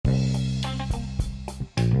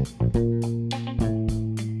Welcome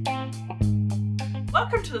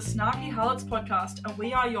to the Snarky Harlots podcast, and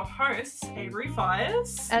we are your hosts, Avery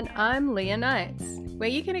Fires. And I'm Leah Knights, where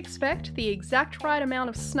you can expect the exact right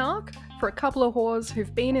amount of snark for a couple of whores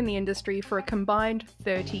who've been in the industry for a combined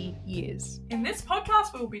 30 years. In this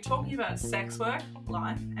podcast, we will be talking about sex work,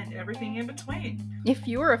 life, and everything in between. If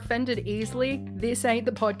you're offended easily, this ain't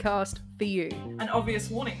the podcast for you. An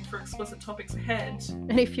obvious warning for explicit topics ahead.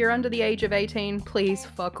 And if you're under the age of 18, please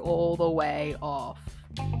fuck all the way off.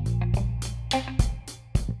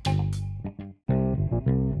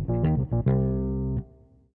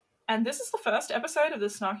 And this is the first episode of the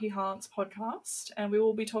Snarky Harlots podcast, and we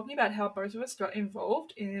will be talking about how both of us got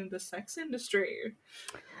involved in the sex industry.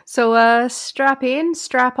 So strap in,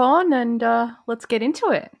 strap on, and let's get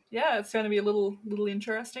into it. Yeah, it's going to be a little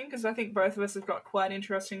interesting because I think both of us have got quite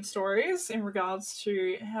interesting stories in regards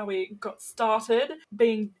to how we got started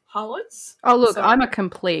being harlots. Oh, look, I'm a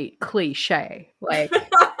complete cliche, like,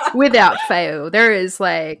 without fail. There is,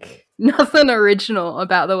 like, nothing original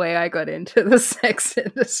about the way I got into the sex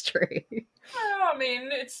industry. I mean,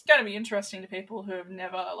 it's going to be interesting to people who have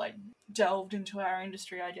never, like, delved into our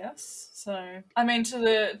industry, I guess. So, I mean,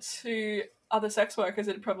 to other sex workers,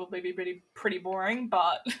 it'd probably be pretty boring,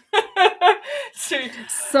 but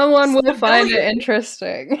someone will find it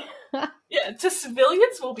interesting. Yeah, to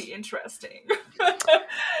civilians will be interesting.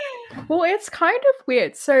 Well, it's kind of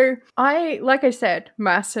weird. So like I said,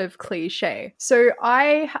 massive cliche. So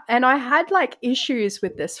I had like issues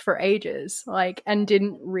with this for ages, like, and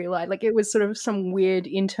didn't realize, like, it was sort of some weird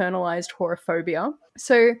internalized whorephobia.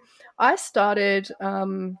 So I started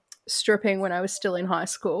stripping when I was still in high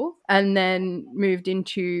school, and then moved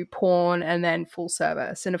into porn and then full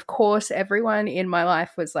service. And of course, everyone in my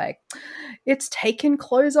life was like, it's taken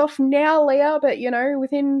clothes off now, Leah, but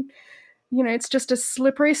it's just a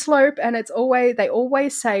slippery slope, and they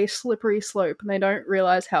always say slippery slope, and they don't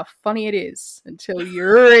realize how funny it is until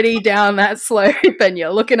you're already down that slope and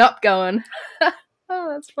you're looking up going, oh,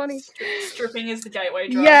 that's funny. Stripping is the gateway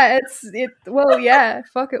drug. Yeah, well, yeah,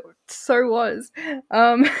 fuck it, so was.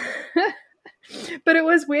 But it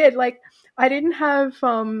was weird, like, I didn't have,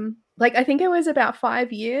 I think it was about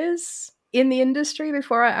 5 years in the industry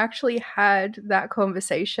before I actually had that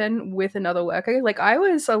conversation with another worker. Like, I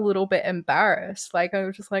was a little bit embarrassed. Like, I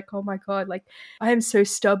was just like, oh my God, like, I am so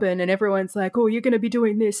stubborn, and everyone's like, oh, you're going to be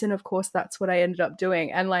doing this. And of course, that's what I ended up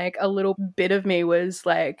doing. And like, a little bit of me was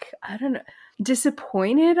like, I don't know,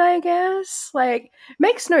 disappointed, I guess. Like,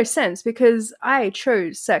 makes no sense because I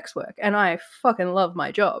chose sex work and I fucking love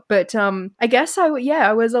my job. But I guess I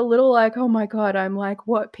was a little like, oh my God, I'm like,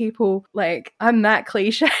 what people, like, I'm that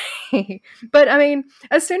cliche. But I mean,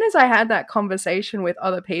 as soon as I had that conversation with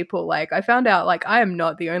other people, like, I found out, like, I am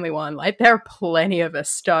not the only one. Like, there are plenty of us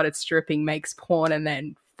started stripping, makes porn, and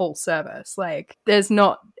then full service. Like, there's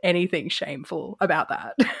not anything shameful about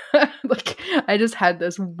that. Like, I just had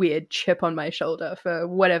this weird chip on my shoulder for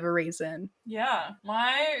whatever reason. Yeah,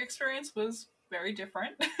 my experience was very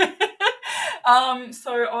different.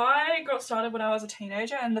 So I got started when I was a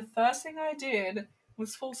teenager, and the first thing I did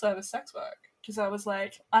was full service sex work. Because I was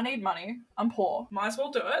like, I need money, I'm poor, might as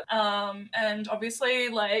well do it. And obviously,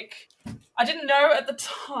 like, I didn't know at the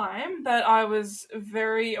time that I was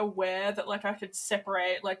very aware that, like, I could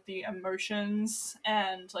separate, like, the emotions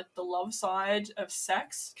and, like, the love side of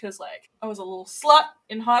sex. Because, like, I was a little slut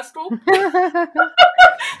in high school.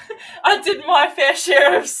 I did my fair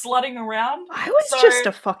share of slutting around. I was just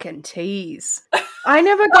a fucking tease. I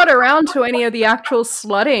never got around to any of the actual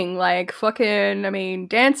slutting, like, fucking, I mean,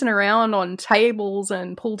 dancing around on tables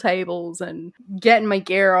and pool tables and getting my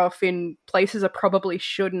gear off in places I probably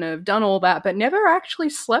shouldn't have, done all that, but never actually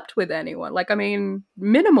slept with anyone. Like, I mean,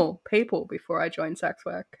 minimal people before I joined sex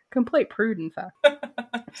work. Complete prude, in fact.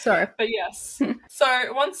 Sorry. But yes.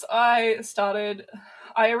 So once I started,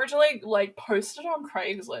 I originally, like, posted on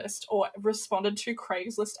Craigslist or responded to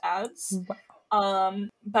Craigslist ads. Wow.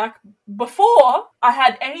 Back before I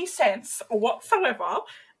had any sense whatsoever,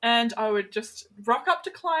 and I would just rock up to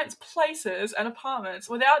clients' places and apartments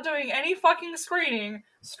without doing any fucking screening.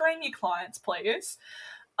 Screen your clients, please.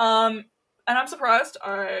 And I'm surprised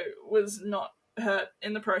I was not hurt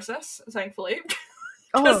in the process, thankfully.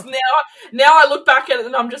 Because now I look back at it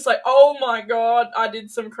and I'm just like, oh my God, I did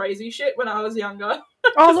some crazy shit when I was younger.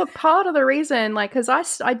 Oh, look, part of the reason, like, because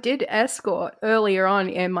I did escort earlier on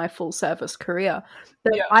in my full service career,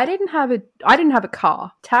 but Yeah. I didn't have a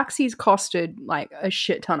car. Taxis costed like a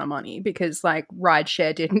shit ton of money because like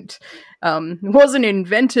rideshare didn't wasn't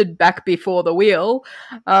invented back before the wheel.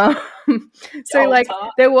 Um, so Old like time.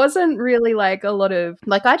 there wasn't really like a lot of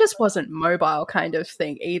like I just wasn't mobile kind of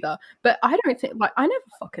thing either. But I don't think like I never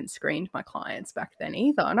fucking screened my clients back then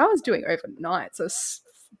either, and I was doing overnight, so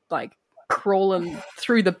like crawling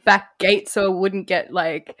through the back gate so I wouldn't get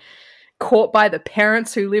like caught by the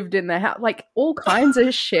parents who lived in the house, like all kinds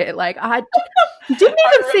of shit. Like I didn't I even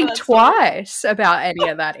remember think that story. twice about any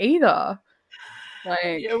of that either.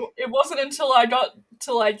 Like, Yeah, it wasn't until I got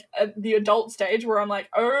to like the adult stage where I'm like,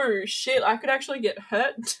 oh shit, I could actually get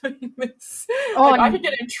hurt doing this. oh Like I could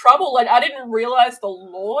get in trouble. Like I didn't realize the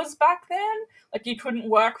laws back then. Like you couldn't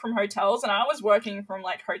work from hotels, and I was working from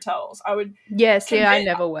like hotels. I would yes, yeah, I convince.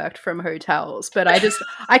 never worked from hotels, but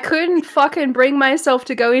I couldn't fucking bring myself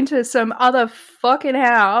to go into some other fucking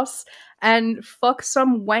house and fuck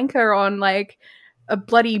some wanker on like a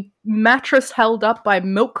bloody mattress held up by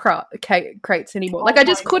milk crates anymore. Like Oh I my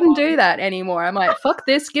just couldn't do god. that anymore. I'm like, fuck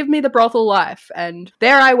this, give me the brothel life. And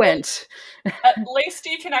there I went. At least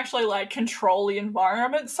you can actually like control the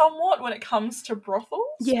environment somewhat when it comes to brothels.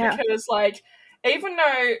 Yeah. Because like even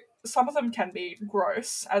though some of them can be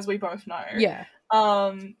gross, as we both know, Yeah.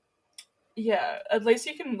 yeah, at least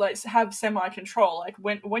you can like have semi control. Like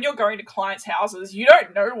when you're going to clients' houses, you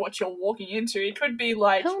don't know what you're walking into. It could be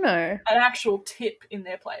like Hell no. an actual tip in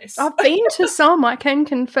their place. I've been to some, I can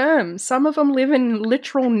confirm. Some of them live in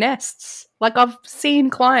literal nests. Like, I've seen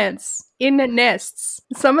clients in nests.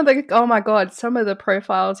 Some of the, oh my god, some of the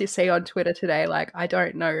profiles you see on Twitter today, like, I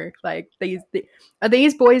don't know. Like, are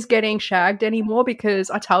these boys getting shagged anymore? Because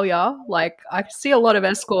I tell ya, like, I see a lot of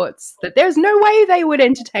escorts that there's no way they would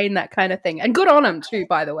entertain that kind of thing. And good on them, too,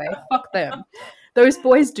 by the way. Fuck them. Those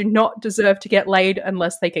boys do not deserve to get laid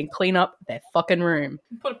unless they can clean up their fucking room.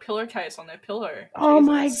 Put a pillowcase on their pillow. Oh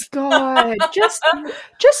my god. Just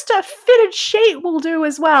a fitted sheet will do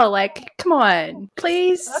as well. Like, come on.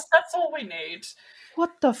 Please. That's all we need.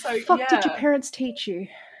 What the fuck did your parents teach you?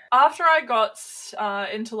 After I got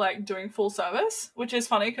into like doing full service, which is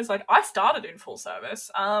funny because like I started in full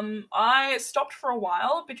service, I stopped for a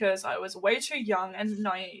while because I was way too young and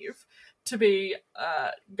naive to be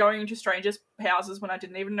going into strangers' houses when I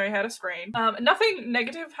didn't even know how to screen. Nothing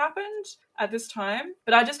negative happened at this time,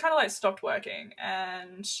 but I just kind of like stopped working,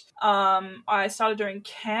 and I started doing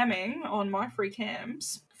camming on my free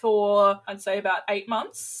cams for I'd say about 8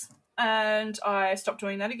 months. And I stopped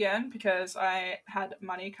doing that again because I had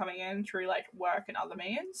money coming in through like work and other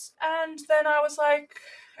means. And then I was like,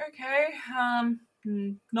 okay,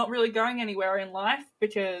 not really going anywhere in life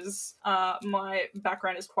because my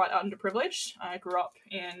background is quite underprivileged. I grew up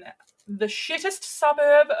in the shittest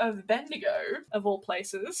suburb of Bendigo, of all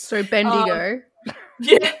places. So Bendigo.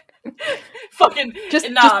 Yeah. Fucking just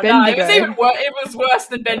Bendigo. It was even it was worse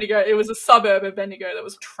than Bendigo. It was a suburb of Bendigo that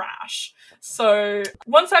was trash. So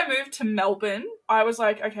once I moved to Melbourne, I was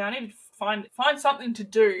like, okay, I need to find something to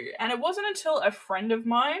do. And it wasn't until a friend of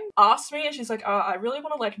mine asked me, and she's like, I really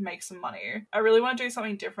want to like make some money. I really want to do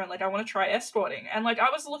something different. Like I want to try escorting. And like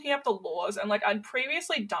I was looking up the laws, and like I'd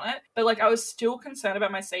previously done it, but like I was still concerned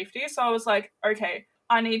about my safety. So I was like, okay,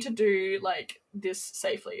 I need to do like this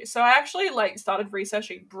safely. So I actually like started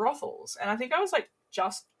researching brothels, and I think I was like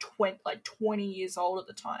just 20 years old at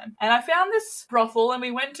the time. And I found this brothel, and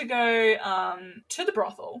we went to go to the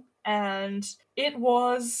brothel, and it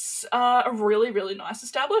was a really, really nice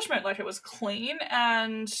establishment. Like it was clean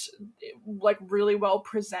and like really well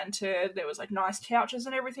presented. There was like nice couches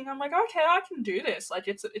and everything. I'm like, okay, I can do this. Like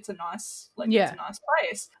it's a nice it's a nice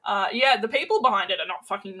place. Yeah, the people behind it are not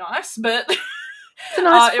fucking nice, but it's a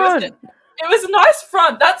nice front. It was a nice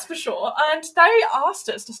front, that's for sure. And they asked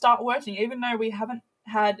us to start working, even though we haven't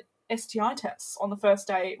had STI tests on the first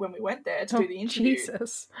day when we went there to do the interview.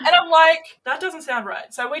 Jesus. And I'm like, that doesn't sound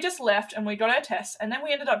right. So we just left and we got our tests, and then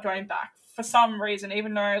we ended up going back for some reason,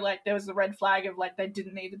 even though like there was a red flag of like they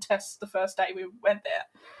didn't need the tests the first day we went there.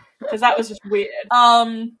 Because that was just weird.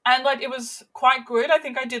 And like it was quite good. I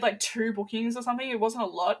think I did like 2 bookings or something. It wasn't a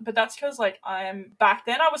lot, but that's because like back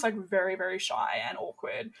then I was like very, very shy and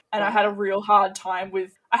awkward, and I had a hard time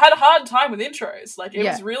with intros. Like it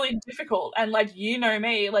was really difficult. And like you know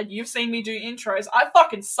me, like you've seen me do intros. I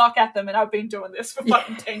fucking suck at them, and I've been doing this for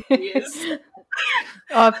fucking 10 years.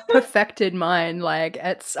 I've perfected mine. Like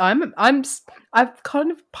I've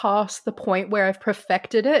kind of passed the point where I've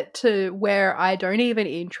perfected it to where I don't even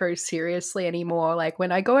intro seriously anymore. Like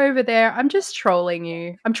when I go over there, I'm just trolling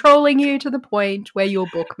you. I'm trolling you to the point where you'll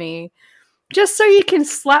book me. just so you can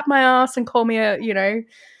slap my ass and call me a, you know,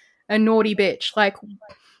 a naughty bitch. Like,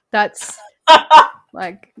 that's,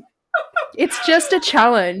 like, it's just a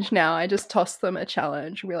challenge now. I just toss them a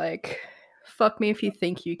challenge. Be like, fuck me if you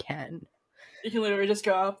think you can. You can literally just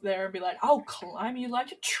go up there and be like, I'll climb you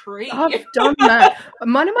like a tree. I've done that.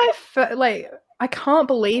 One of my, I can't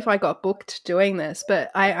believe I got booked doing this,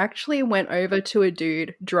 but I actually went over to a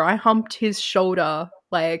dude, dry humped his shoulder,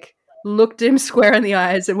 like, looked him square in the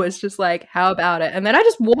eyes and was just like, how about it? And then I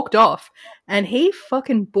just walked off and he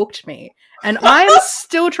fucking booked me. And I am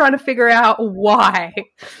still trying to figure out why.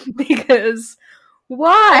 Because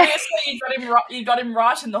why? Obviously, you got him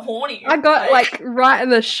right in the horny. I got like right in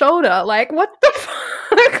the shoulder. Like, what the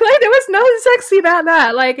fuck? Like, there was nothing sexy about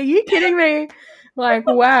that. Like, are you kidding me? Like,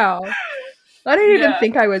 wow. I don't even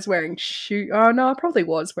think I was wearing shoes. Oh no, I probably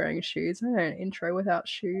was wearing shoes. I don't intro without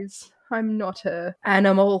shoes. I'm not a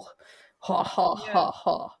animal. Ha ha ha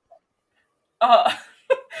ha.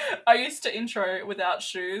 I used to intro without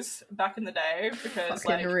shoes back in the day because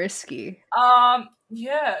fucking risky.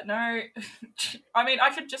 Yeah, no. I mean,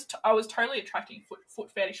 I was totally attracting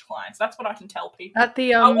foot fetish clients. That's what I can tell people. At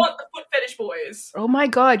the I want the foot fetish boys. Oh my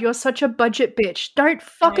god, you're such a budget bitch. Don't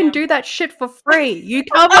fucking do that shit for free. You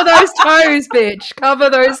cover those toes, bitch. Cover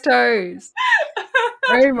those toes.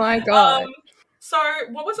 Oh my god. So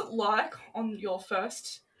what was it like on your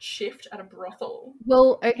first shift at a brothel?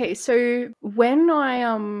 Well, okay, so when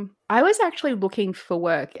I was actually looking for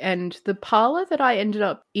work, and the parlor that I ended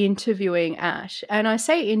up interviewing at, and I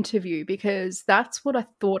say interview because that's what I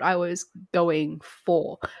thought I was going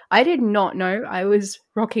for. I did not know I was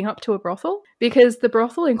rocking up to a brothel because the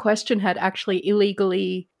brothel in question had actually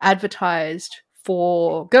illegally advertised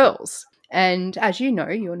for girls. And as you know,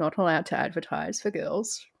 you're not allowed to advertise for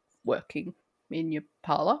girls working in your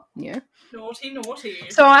parlor. Yeah. Naughty.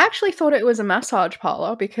 So I actually thought it was a massage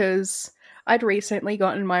parlor because I'd recently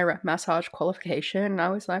gotten my massage qualification and I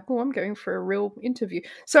was like, oh, I'm going for a real interview.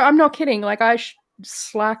 So I'm not kidding. Like,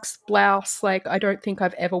 slacks, blouse, like, I don't think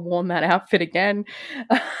I've ever worn that outfit again.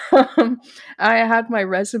 I had my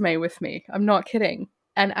resume with me. I'm not kidding.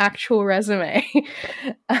 An actual resume.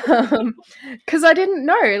 Because I didn't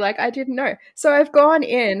know. So I've gone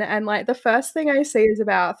in and, like, the first thing I see is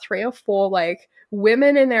about 3 or 4, like,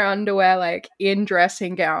 women in their underwear, like, in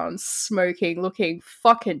dressing gowns, smoking, looking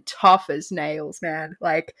fucking tough as nails, man.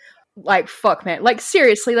 Like, fuck, man. Like,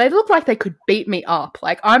 seriously, they looked like they could beat me up.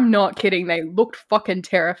 Like, I'm not kidding. They looked fucking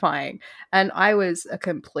terrifying. And I was a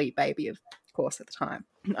complete baby, of course, at the time.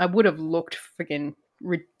 I would have looked friggin'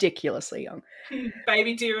 ridiculously young.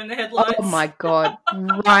 Baby deer in the headlights. Oh my god,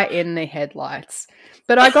 right in the headlights.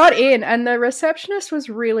 But I got in and the receptionist was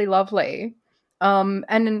really lovely.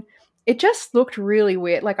 And it just looked really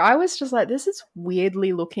weird. Like, I was just like, this is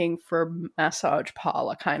weirdly looking for a massage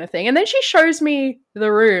parlor kind of thing. And then she shows me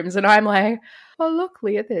the rooms and I'm like, oh, look,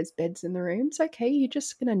 Leah, there's beds in the rooms. Okay, you're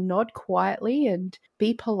just going to nod quietly and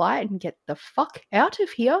be polite and get the fuck out of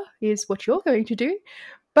here is what you're going to do.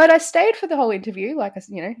 But I stayed for the whole interview, like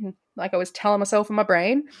I was telling myself in my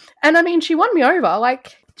brain. And I mean, she won me over.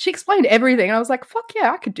 Like, she explained everything. And I was like, fuck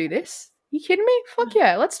yeah, I could do this. You kidding me? Fuck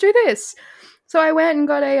yeah, let's do this. So I went and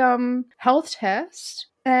got a health test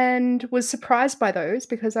and was surprised by those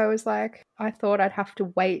because I was like, I thought I'd have to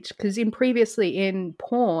wait. Because previously in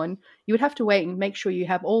porn, you would have to wait and make sure you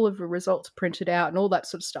have all of the results printed out and all that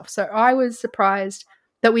sort of stuff. So I was surprised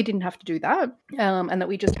that we didn't have to do that and that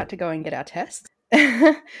we just had to go and get our tests.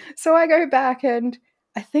 So I go back and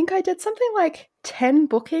I think I did something like 10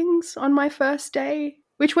 bookings on my first day,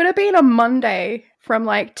 which would have been a Monday from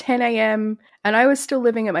like 10 a.m. And I was still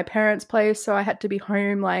living at my parents' place, so I had to be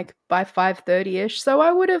home like by 5:30ish. So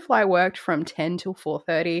I would have like worked from 10 till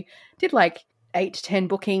 4:30, did like 8 to 10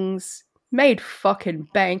 bookings, made fucking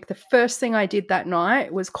bank. The first thing I did that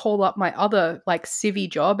night was call up my other like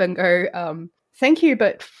civvy job and go, thank you,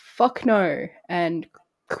 but fuck no, and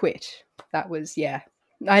quit. That was, yeah.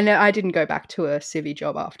 I know I didn't go back to a civvy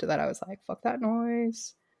job after that. I was like, fuck that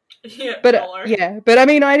noise. Yeah, but I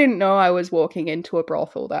mean, I didn't know I was walking into a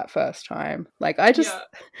brothel that first time. Like, I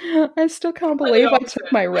still can't believe I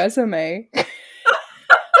took my resume. Like,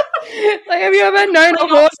 have you ever known a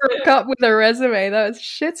horse rock up with a resume? That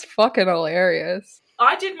shit's fucking hilarious.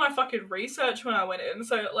 I did my fucking research when I went in,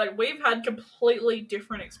 so, like, we've had completely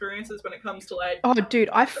different experiences when it comes to, like... Oh, dude,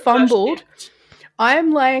 I fumbled.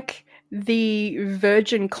 I'm, like, the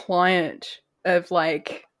virgin client of,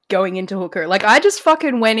 like, going into hooker. Like, I just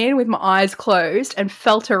fucking went in with my eyes closed and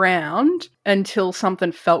felt around until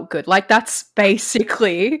something felt good. Like, that's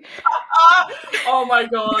basically... Oh my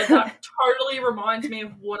god, that totally reminds me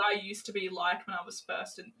of what I used to be like when I was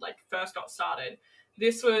first got started.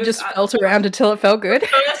 This was Just at felt around until it felt good. the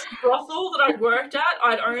first brothel that I worked at.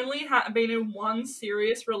 I'd only been in one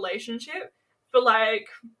serious relationship for like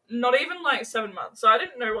not even like 7 months, so I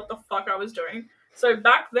didn't know what the fuck I was doing. So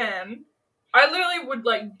back then, I literally would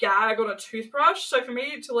like gag on a toothbrush. So for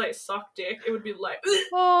me to like suck dick, it would be like,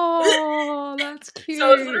 Oh, that's cute.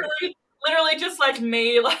 so it was literally just like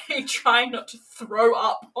me like trying not to throw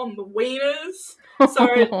up on the wieners.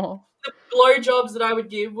 So the blowjobs that I would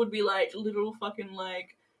give would be like little fucking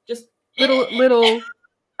like just little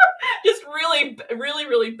just really, really,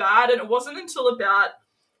 really bad. And it wasn't until about,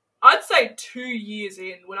 I'd say 2 years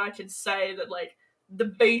in when I could say that like the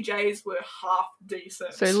BJs were half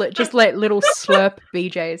decent. So just like little slurp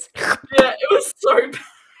BJs. Yeah, it was so bad.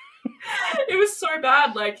 It was so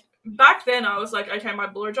bad. Like back then I was like, okay, my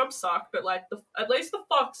blowjobs suck, but like at least the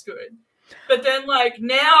fuck's good. But then like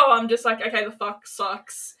now I'm just like, okay, the fuck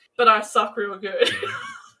sucks, but I suck real good.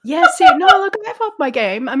 Yeah, see, no, look, I've upped my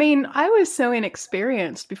game. I mean, I was so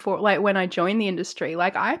inexperienced before, like, when I joined the industry.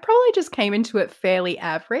 Like, I probably just came into it fairly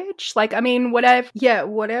average. Like, I mean,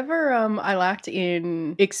 whatever I lacked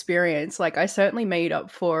in experience, like, I certainly made up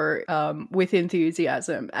for with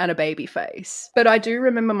enthusiasm and a baby face. But I do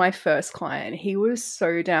remember my first client. He was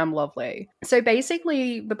so damn lovely. So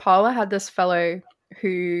basically, the parlor had this fellow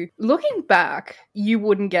who, looking back, you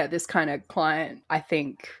wouldn't get this kind of client, I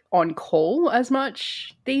think, on call as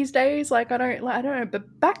much these days. Like, I don't know,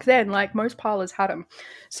 but back then, like, most parlors had them.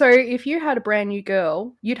 So if you had a brand new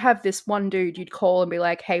girl, you'd have this one dude you'd call and be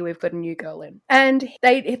like, hey, we've got a new girl in. And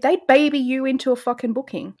they'd baby you into a fucking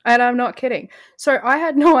booking. And I'm not kidding. So I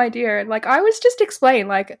had no idea. And like, I was just explained,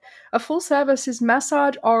 like, a full service is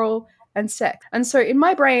massage, oral, and sex. And so in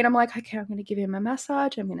my brain, I'm like, okay, I'm going to give him a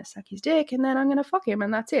massage, I'm going to suck his dick, and then I'm going to fuck him,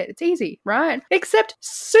 and that's it. It's easy, right? Except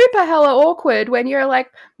super hella awkward when you're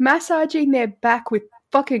like massaging their back with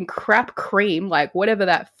fucking crap cream, like whatever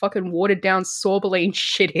that fucking watered down sorbeline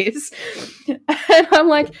shit is. And I'm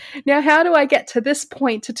like, now how do I get to this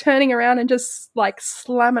point to turning around and just like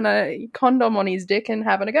slamming a condom on his dick and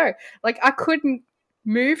having a go? Like, I couldn't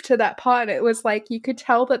move to that part. It was like, you could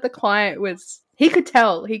tell that the client was, he could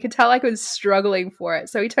tell like I was struggling for it.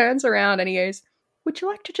 So he turns around and he goes, would you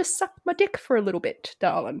like to just suck my dick for a little bit,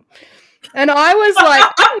 darling? And I was like,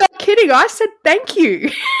 I'm not kidding. I said, thank you.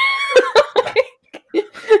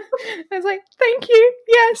 I was like, thank you.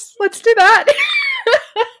 Yes, let's do that.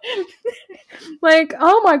 Like,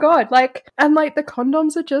 oh my God. Like, and like the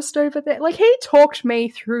condoms are just over there. Like, he talked me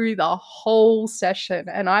through the whole session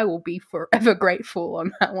and I will be forever grateful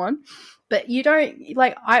on that one. But you don't,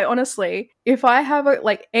 like, I honestly, if I have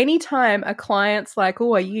anytime a client's like,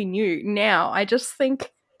 oh, are you new? Now, I just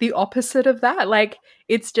think the opposite of that. Like,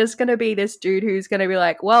 it's just going to be this dude who's going to be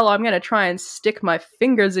like, well, I'm going to try and stick my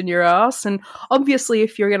fingers in your ass. And obviously,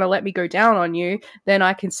 if you're going to let me go down on you, then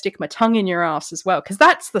I can stick my tongue in your ass as well. Because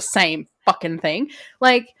that's the same fucking thing.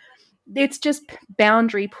 Like, it's just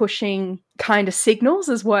boundary pushing kind of signals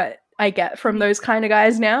is what I get from those kind of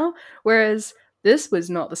guys now. Whereas this was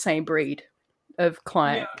not the same breed of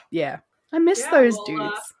client. Yeah. I miss those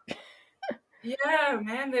dudes. Yeah,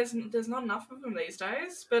 man, there's not enough of them these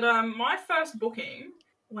days. But my first booking,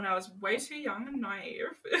 when I was way too young and naive,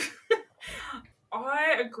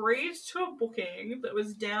 I agreed to a booking that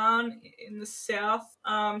was down in the south,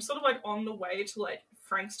 sort of like on the way to like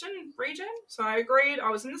Frankston region. So I agreed, I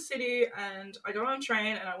was in the city and I got on a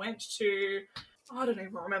train and I went to, I don't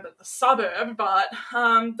even remember the suburb, but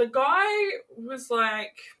the guy was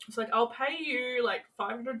like, I'll pay you like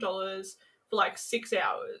 $500 for like 6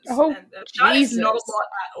 hours. Oh, and that is not a lot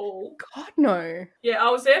at all. God, no. Yeah,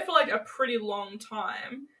 I was there for like a pretty long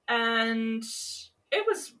time and it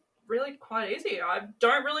was really quite easy. I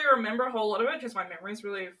don't really remember a whole lot of it because my memory's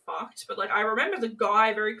really fucked, but like I remember the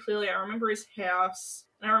guy very clearly. I remember his house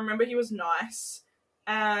and I remember he was nice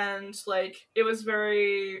and like it was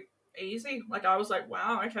very easy. Like I was like,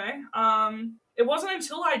 wow, okay. It wasn't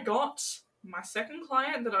until I got my second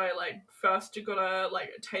client that I like first got a like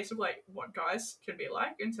a taste of like what guys can be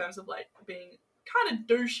like in terms of like being kind of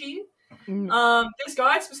douchey. This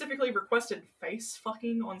guy specifically requested face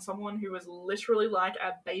fucking on someone who was literally like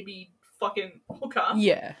a baby fucking hooker.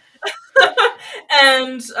 Yeah.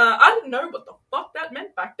 And I didn't know what the fuck that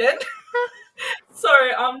meant back then. So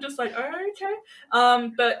I'm just like, oh,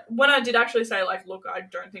 okay. But when I did actually say like, look, I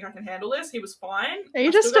don't think I can handle this, he was fine.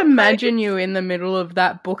 You just imagine you in the middle of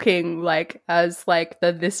that booking like as like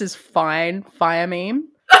the this is fine fire meme.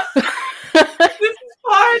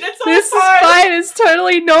 This is fine. It's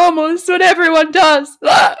totally normal. It's what everyone does.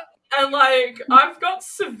 And like, I've got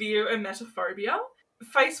severe emetophobia,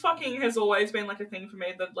 face fucking has always been like a thing for me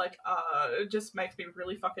that like it just makes me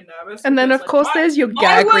really fucking nervous. And then because, of course there's your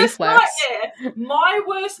gag reflex. My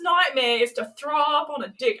worst nightmare is to throw up on a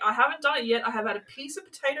dick. I haven't done it yet. I have had a piece of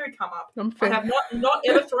potato come up. I have not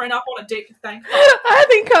ever thrown up on a dick, thank God. I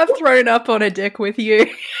think I've thrown up on a dick with you.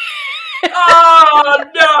 Oh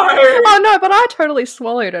no! Oh no, but I totally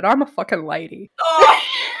swallowed it. I'm a fucking lady. Oh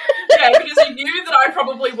yeah, because you knew that I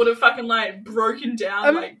probably would have fucking like broken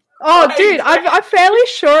down like. Oh, dude, I'm fairly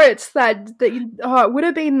sure it's that it would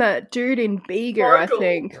have been that dude in Bega, I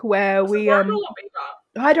think, where we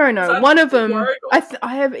I don't know. One of them,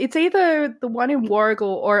 I have. It's either the one in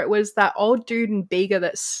Warrigal or it was that old dude in Bega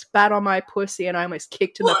that spat on my pussy and I almost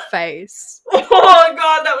kicked in the face. Oh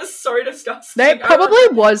god, that was so disgusting. It probably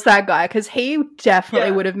was that guy because he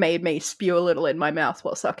definitely would have made me spew a little in my mouth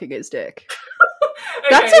while sucking his dick. Okay,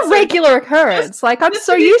 that's a regular occurrence. Like I'm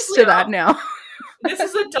so used to that now. This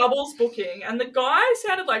is a doubles booking, and the guy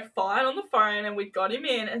sounded like fine on the phone, and we got him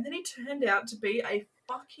in, and then he turned out to be a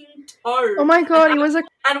fucking toad. Oh my god, he was a...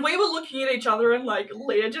 And we were looking at each other, and like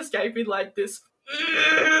Leah just gave me like this...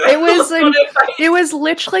 It was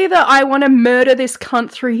literally the I want to murder this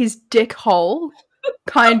cunt through his dick hole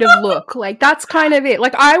kind of look. Like, that's kind of it.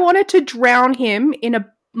 Like, I wanted to drown him in a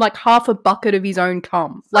like half a bucket of his own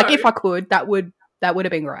cum. So, like, if I could, that would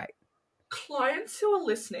have been great. Clients who are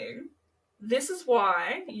listening... This is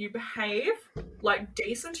why you behave like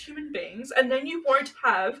decent human beings, and then you won't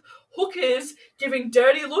have hookers giving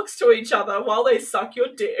dirty looks to each other while they suck your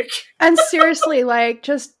dick. And seriously, like,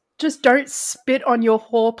 just don't spit on your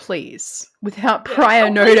whore, please, without prior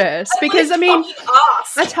notice. Because, I mean,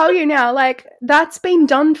 I tell you now, like, that's been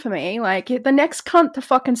done for me. Like, the next cunt to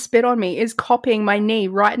fucking spit on me is copying my knee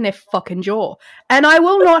right in their fucking jaw. And I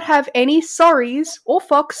will not have any sorries or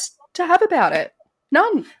fucks to have about it.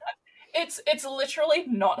 None. It's literally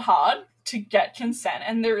not hard to get consent,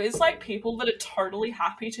 and there is like people that are totally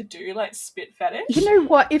happy to do like spit fetish. You know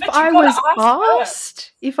what? If I was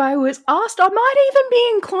asked, I might even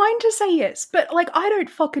be inclined to say yes. But like, I don't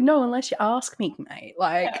fucking know unless you ask me, mate.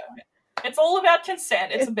 Like, it's all about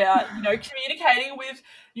consent. It's about communicating with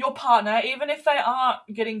your partner, even if they aren't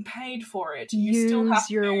getting paid for it. You still have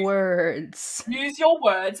to your words. Use your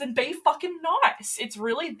words and be fucking nice. It's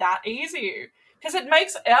really that easy. Because it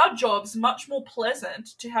makes our jobs much more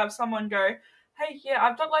pleasant to have someone go, hey, yeah,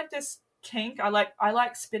 I've got like this kink. I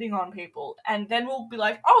like spitting on people. And then we'll be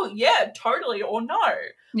like, oh, yeah, totally, or no.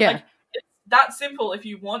 Yeah. Like, it's that simple. If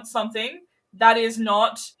you want something that is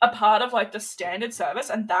not a part of like the standard service,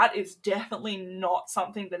 and that is definitely not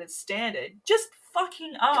something that is standard, just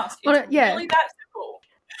fucking ask. It's really that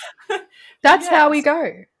simple. That's how we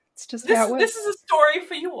go. It's just how it works. This is a story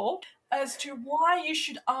for you all as to why you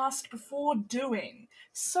should ask before doing.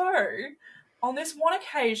 So, on this one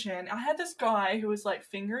occasion, I had this guy who was like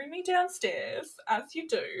fingering me downstairs, as you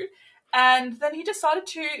do, and then he decided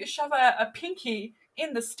to shove a pinky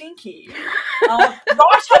in the stinky, right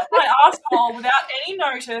up my asshole without any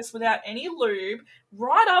notice, without any lube,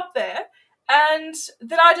 right up there. And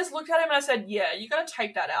then I just looked at him and I said, yeah, you're going to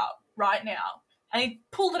take that out right now. And he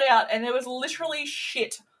pulled it out, and there was literally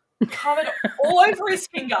shit covered all over his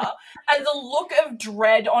finger, and the look of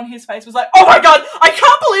dread on his face was like, oh my god, I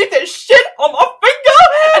can't believe there's shit on my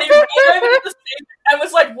finger! And he ran over to the sink and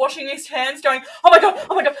was like washing his hands going, oh my god,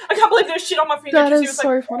 I can't believe there's shit on my finger. That is he was, so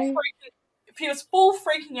like, funny. He was full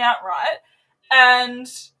freaking out, right? And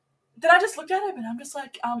then I just looked at him and I'm just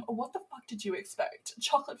like, what the fuck did you expect?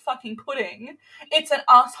 Chocolate fucking pudding? It's an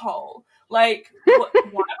asshole. Like,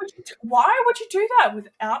 why would you do that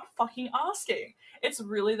without fucking asking? It's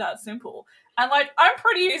really that simple. And, like, I'm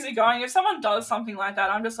pretty easygoing. If someone does something like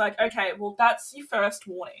that, I'm just like, okay, well, that's your first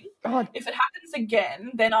warning. God. If it happens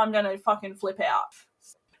again, then I'm going to fucking flip out.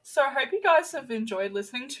 So I hope you guys have enjoyed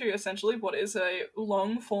listening to essentially what is a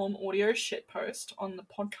long-form audio shitpost on the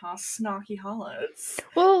podcast Snarky Harlots.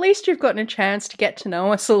 Well, at least you've gotten a chance to get to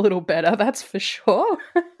know us a little better, that's for sure.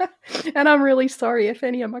 And I'm really sorry if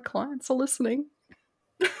any of my clients are listening.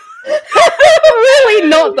 Really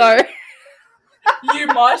not, though. You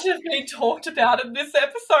might have been talked about in this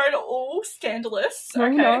episode, all scandalous.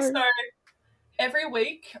 Okay, no. So every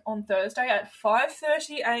week on Thursday at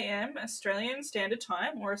 5:30 a.m. Australian Standard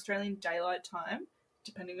Time or Australian Daylight Time,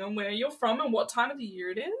 depending on where you're from and what time of the year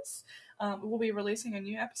it is, we'll be releasing a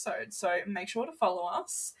new episode. So make sure to follow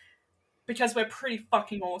us because we're pretty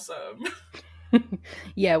fucking awesome.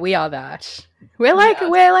 Yeah, we are that. We're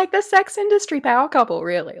like the sex industry power couple,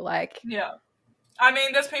 really. Like, yeah. I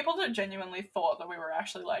mean, there's people that genuinely thought that we were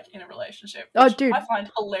actually, like, in a relationship, Oh, which dude. I find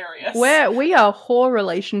hilarious. We are whore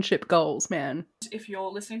relationship goals, man. If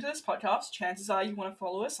you're listening to this podcast, chances are you want to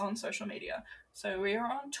follow us on social media. So we are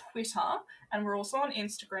on Twitter, and we're also on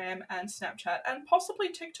Instagram and Snapchat, and possibly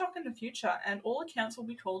TikTok in the future, and all accounts will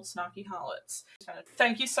be called Snarky Harlots.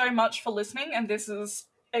 Thank you so much for listening, and this is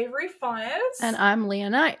Avery Fires. And I'm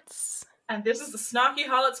Leah Knights. And this is the Snarky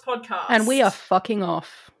Harlots podcast. And we are fucking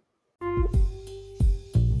off.